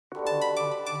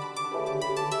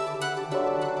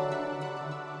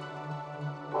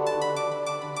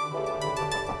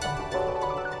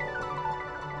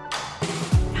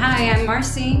Hi, I'm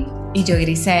Marcy. Y yo,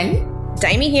 Grisel.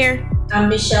 Daimi here. I'm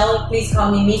Michelle. Please call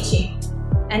me Michi.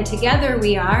 And together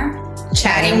we are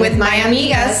Chatting with My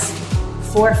Amigas.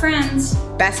 4 friends.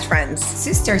 Best friends.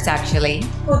 Sisters, actually.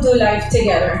 Who do life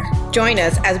together. Join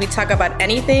us as we talk about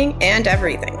anything and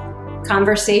everything.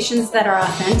 Conversations that are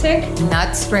authentic. Not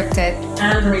scripted.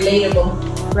 And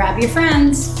relatable. Grab your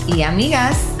friends. Y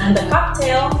amigas. And the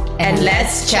cocktail. And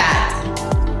let's chat.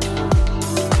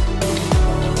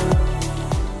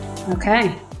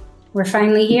 Okay, we're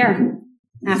finally here.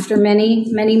 After many,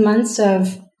 many months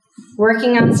of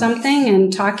working on something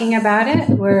and talking about it,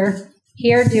 we're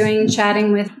here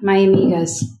chatting with my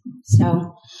amigas.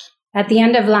 So at the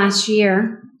end of last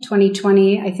year,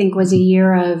 2020, I think was a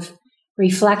year of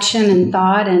reflection and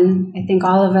thought. And I think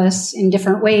all of us in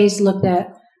different ways looked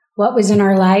at what was in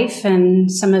our life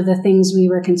and some of the things we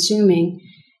were consuming.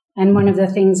 And one of the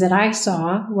things that I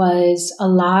saw was a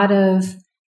lot of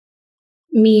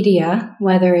media,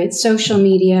 whether it's social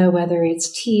media, whether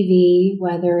it's TV,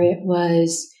 whether it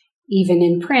was even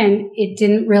in print, it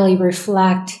didn't really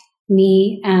reflect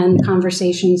me and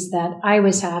conversations that I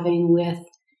was having with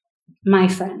my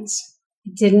friends.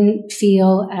 It didn't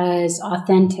feel as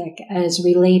authentic, as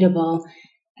relatable,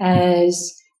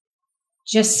 as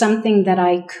just something that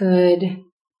I could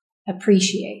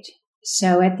appreciate.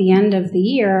 So at the end of the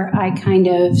year, I kind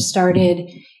of started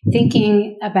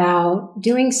thinking about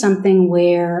doing something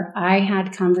where I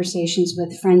had conversations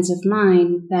with friends of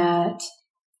mine that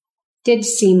did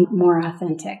seem more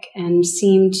authentic and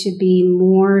seemed to be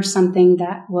more something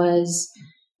that was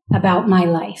about my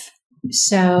life.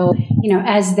 So,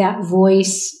 as that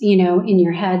voice, in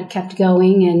your head kept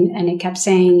going and it kept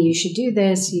saying, you should do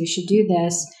this, you should do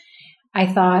this, I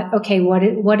thought, okay,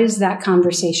 what does that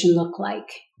conversation look like?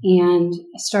 And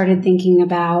I started thinking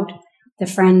about the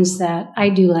friends that I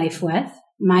do life with,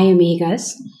 my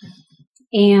amigas.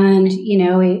 And,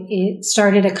 it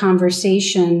started a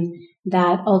conversation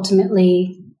that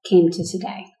ultimately came to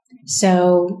today.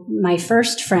 So my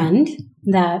first friend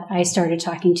that I started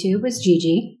talking to was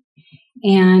Gigi.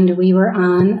 And we were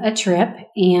on a trip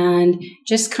and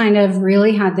just kind of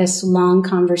really had this long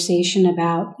conversation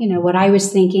about, what I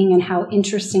was thinking and how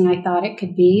interesting I thought it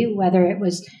could be, whether it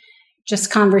was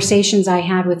just conversations I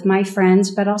had with my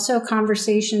friends, but also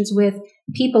conversations with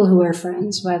people who are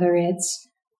friends, whether it's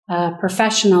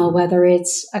professional, whether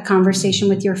it's a conversation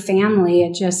with your family.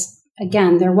 It just,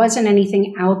 again, there wasn't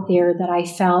anything out there that I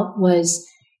felt was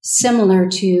similar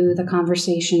to the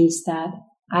conversations that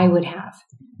I would have.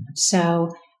 So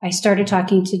I started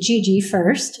talking to Gigi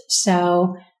first.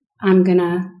 So I'm going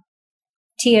to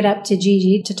tee it up to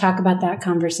Gigi to talk about that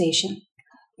conversation.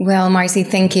 Well, Marcy,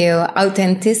 thank you.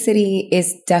 Authenticity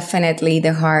is definitely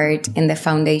the heart and the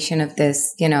foundation of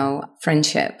this,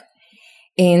 friendship.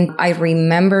 And I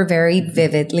remember very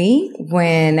vividly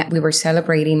when we were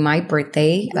celebrating my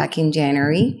birthday back in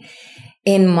January,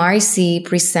 and Marcy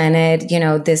presented,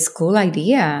 this cool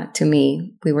idea to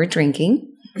me. We were drinking.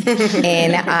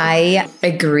 And I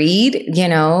agreed,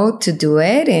 to do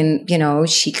it. And,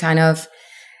 she kind of,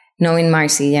 knowing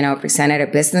Marcy, presented a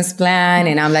business plan.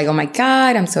 And I'm like, oh my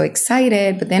God, I'm so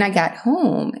excited. But then I got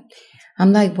home.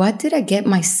 I'm like, what did I get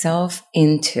myself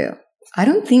into? I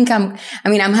don't think I'm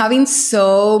having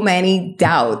so many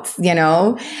doubts,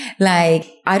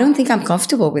 like, I don't think I'm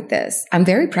comfortable with this. I'm a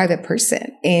very private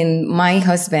person. And my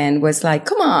husband was like,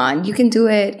 come on, you can do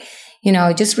it.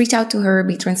 Just reach out to her,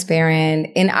 be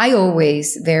transparent. And I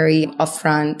always very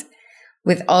upfront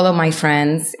with all of my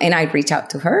friends, and I'd reach out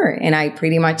to her and I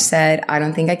pretty much said, I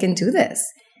don't think I can do this.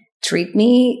 Treat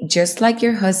me just like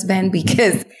your husband,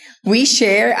 because we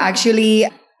share actually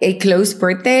a close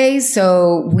birthday.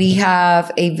 So we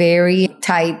have a very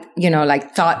tight,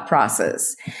 thought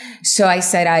process. So I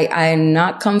said, I'm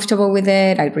not comfortable with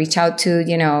it. I reach out to,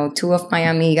 2 of my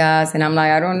amigas and I'm like,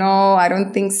 I don't know. I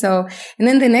don't think so. And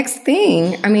then the next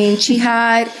thing, she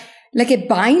had like a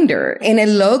binder and a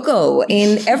logo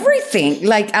and everything.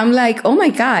 Like, I'm like, oh my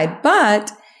God.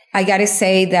 But I got to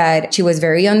say that she was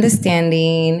very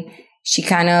understanding. She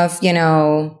kind of,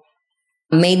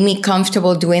 made me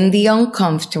comfortable doing the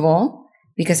uncomfortable,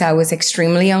 because I was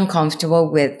extremely uncomfortable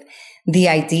with the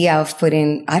idea of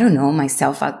putting,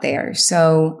 myself out there.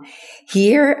 So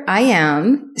here I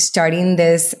am starting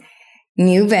this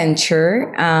new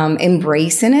venture,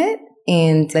 embracing it.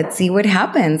 And let's see what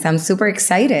happens. I'm super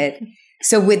excited.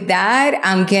 So with that,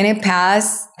 I'm going to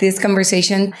pass this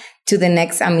conversation to the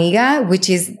next amiga, which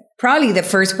is probably the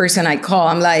first person I call.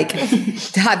 I'm like,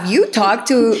 have you talked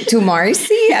to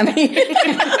Marcy?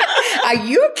 Are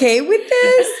you okay with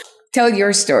this? Tell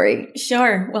your story.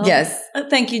 Sure. Well, yes.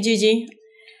 Thank you, Gigi.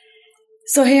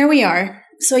 So here we are.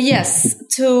 So yes,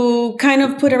 to kind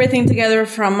of put everything together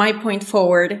from my point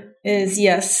forward is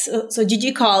yes. So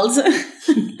Gigi calls,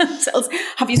 tells,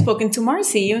 have you spoken to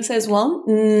Marcy? And says, well,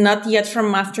 not yet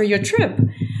from after your trip.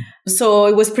 So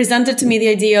it was presented to me, the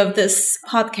idea of this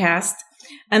podcast.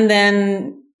 And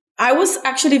then I was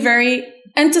actually very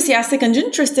enthusiastic and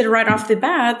interested right off the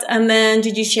bat. And then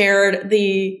Gigi shared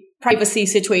the privacy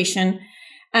situation.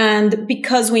 And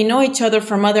because we know each other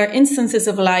from other instances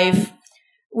of life,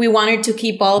 we wanted to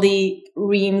keep all the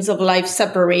realms of life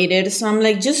separated. So I'm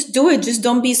like, just do it. Just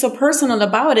don't be so personal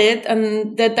about it.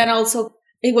 And that also,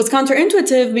 it was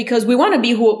counterintuitive because we want to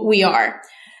be who we are.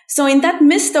 So in that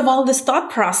midst of all this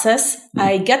thought process,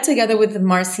 I get together with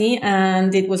Marcy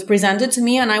and it was presented to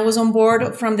me and I was on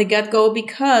board from the get-go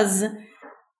because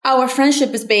our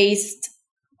friendship is based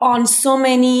on so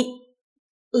many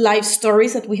life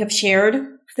stories that we have shared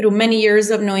through many years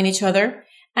of knowing each other.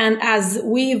 And as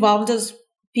we evolved as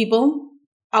people,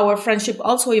 our friendship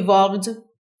also evolved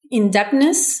in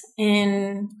depthness,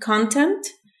 in content.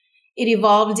 It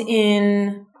evolved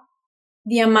in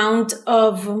the amount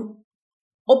of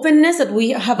openness that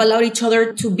we have allowed each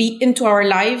other to be into our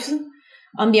lives,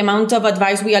 on the amount of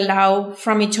advice we allow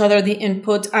from each other, the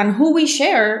input, and who we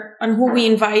share and who we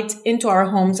invite into our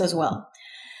homes as well.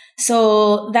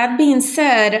 So that being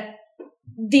said,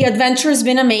 the adventure has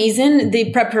been amazing.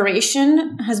 The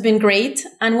preparation has been great.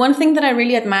 And one thing that I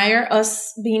really admire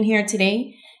us being here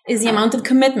today is the amount of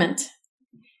commitment.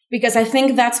 Because I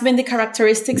think that's been the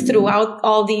characteristics throughout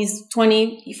all these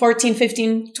 14,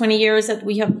 15, 20 years that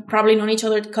we have probably known each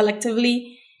other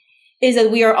collectively, is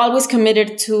that we are always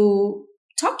committed to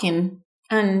talking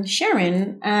and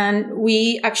sharing. And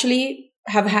we actually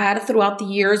have had throughout the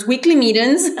years weekly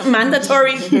meetings,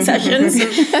 mandatory sessions.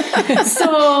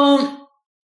 So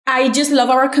I just love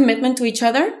our commitment to each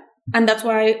other. And that's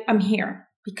why I'm here,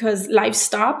 because life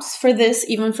stops for this,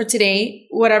 even for today.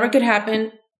 Whatever could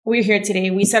happen, we're here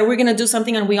today. We said we're going to do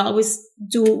something and we always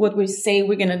do what we say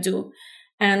we're going to do.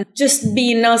 And just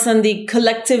being us and the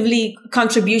collectively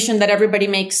contribution that everybody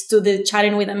makes to the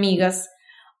Chatting with Amigas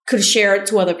could share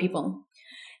to other people.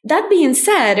 That being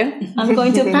said, I'm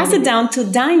going to pass it down to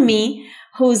Daimi,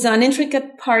 who's an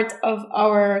intricate part of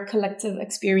our collective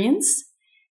experience.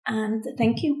 And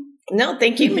thank you. No,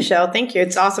 thank you, Michelle. Thank you.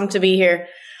 It's awesome to be here.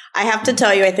 I have to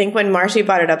tell you, I think when Marcy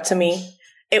brought it up to me,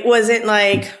 it wasn't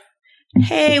like,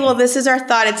 hey, well, this is our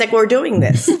thought. It's like, we're doing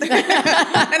this. And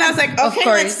I was like, okay,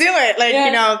 let's do it.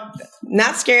 Like,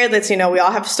 not scared. Let's, we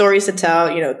all have stories to tell,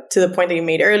 to the point that you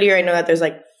made earlier. I know that there's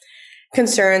like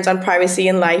concerns on privacy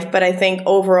in life, but I think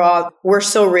overall we're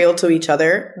so real to each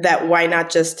other that why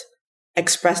not just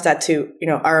express that to,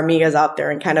 our amigas out there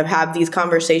and kind of have these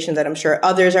conversations that I'm sure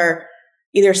others are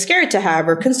either scared to have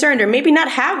or concerned or maybe not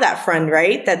have that friend,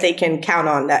 right? That they can count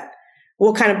on, that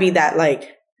will kind of be that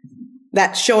like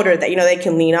that shoulder that, they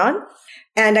can lean on.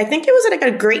 And I think it was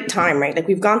like a great time, right? Like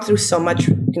we've gone through so much,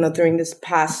 during this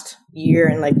past year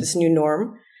and like this new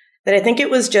norm that I think it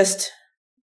was just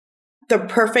the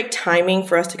perfect timing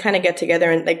for us to kind of get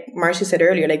together. And like Marcy said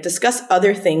earlier, like discuss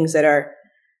other things that are,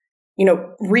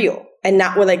 real and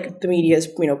not what like the media is,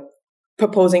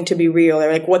 proposing to be real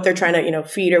or like what they're trying to,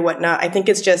 feed or whatnot. I think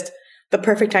it's just the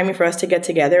perfect timing for us to get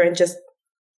together and just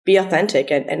be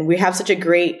authentic. And we have such a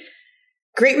great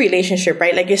relationship,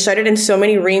 right? Like it started in so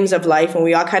many realms of life and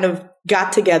we all kind of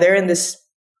got together in this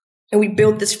and we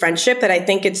built this friendship that I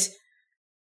think it's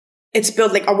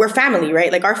built like we're family,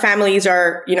 right? Like our families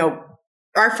are,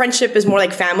 our friendship is more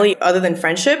like family other than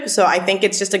friendship. So I think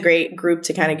it's just a great group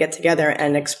to kind of get together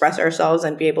and express ourselves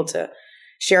and be able to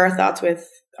share our thoughts with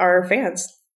our fans.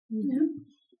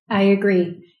 I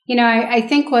agree. I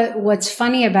think what's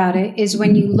funny about it is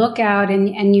when you look out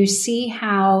and you see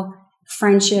how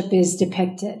friendship is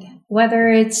depicted, whether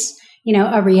it's,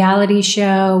 a reality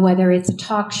show, whether it's a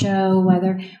talk show,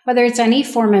 whether it's any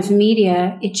form of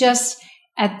media, it just,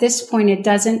 at this point, it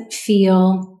doesn't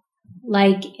feel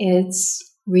like it's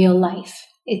real life.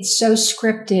 It's so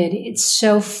scripted. It's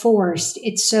so forced.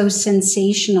 It's so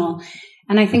sensational.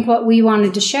 And I think what we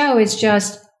wanted to show is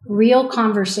just real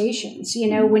conversations.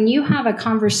 When you have a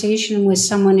conversation with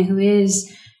someone who is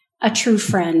a true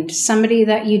friend, somebody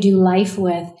that you do life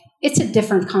with, it's a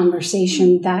different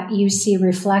conversation that you see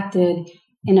reflected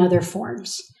in other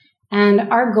forms. And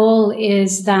our goal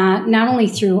is that not only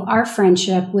through our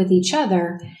friendship with each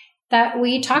other, that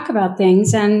we talk about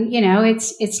things and,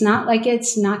 it's not like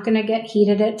it's not going to get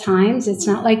heated at times. It's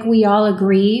not like we all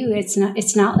agree. It's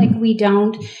not like we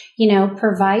don't,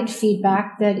 provide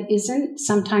feedback that isn't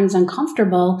sometimes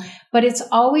uncomfortable, but it's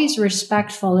always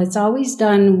respectful. It's always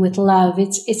done with love.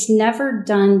 It's never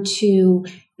done to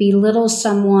belittle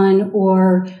someone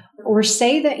or or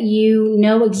say that you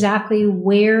know exactly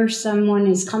where someone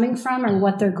is coming from or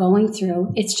what they're going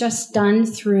through. It's just done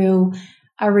through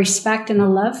a respect and a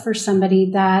love for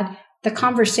somebody that the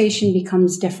conversation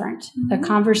becomes different. The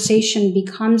conversation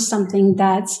becomes something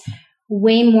that's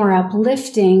way more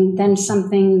uplifting than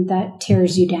something that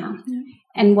tears you down.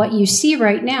 And what you see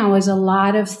right now is a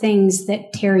lot of things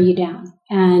that tear you down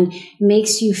and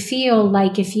makes you feel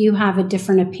like if you have a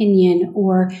different opinion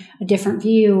or a different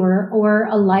view or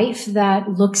a life that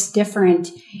looks different,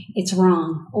 it's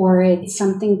wrong, or it's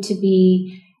something to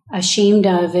be ashamed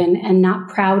of and not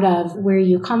proud of, where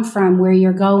you come from, where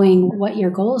you're going, what your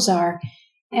goals are.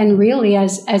 And really,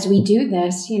 as we do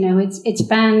this, it's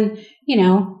been,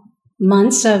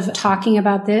 months of talking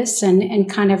about this and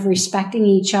kind of respecting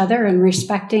each other and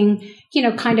respecting,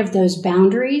 kind of those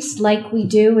boundaries like we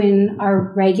do in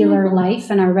our regular life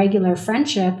and our regular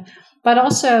friendship, but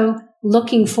also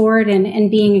looking forward and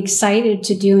being excited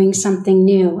to doing something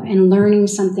new and learning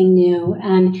something new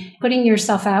and putting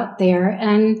yourself out there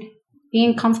and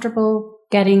being comfortable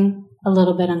getting a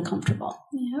little bit uncomfortable.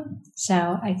 Yep.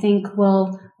 So I think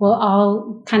we'll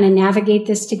all kind of navigate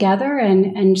this together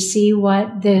and see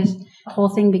what the whole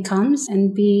thing becomes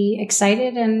and be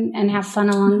excited and have fun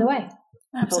along the way.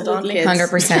 Absolutely.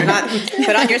 100%.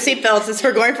 Put on your seatbelts as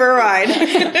we're going for a ride.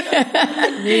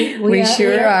 We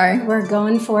sure are. We're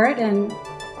going for it, and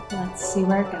let's see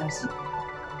where it goes.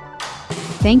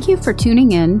 Thank you for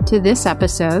tuning in to this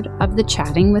episode of the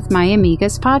Chatting with My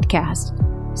Amigas podcast.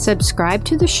 Subscribe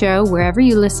to the show wherever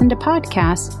you listen to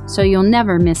podcasts so you'll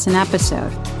never miss an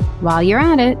episode. While you're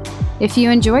at it, if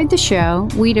you enjoyed the show,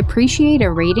 we'd appreciate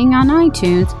a rating on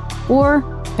iTunes, or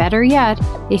better yet,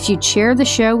 if you'd share the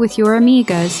show with your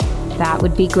amigas, that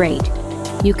would be great.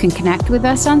 You can connect with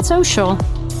us on social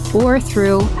or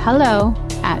through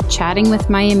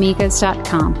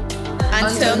hello@chattingwithmyamigas.com.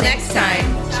 Until next time.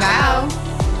 Ciao.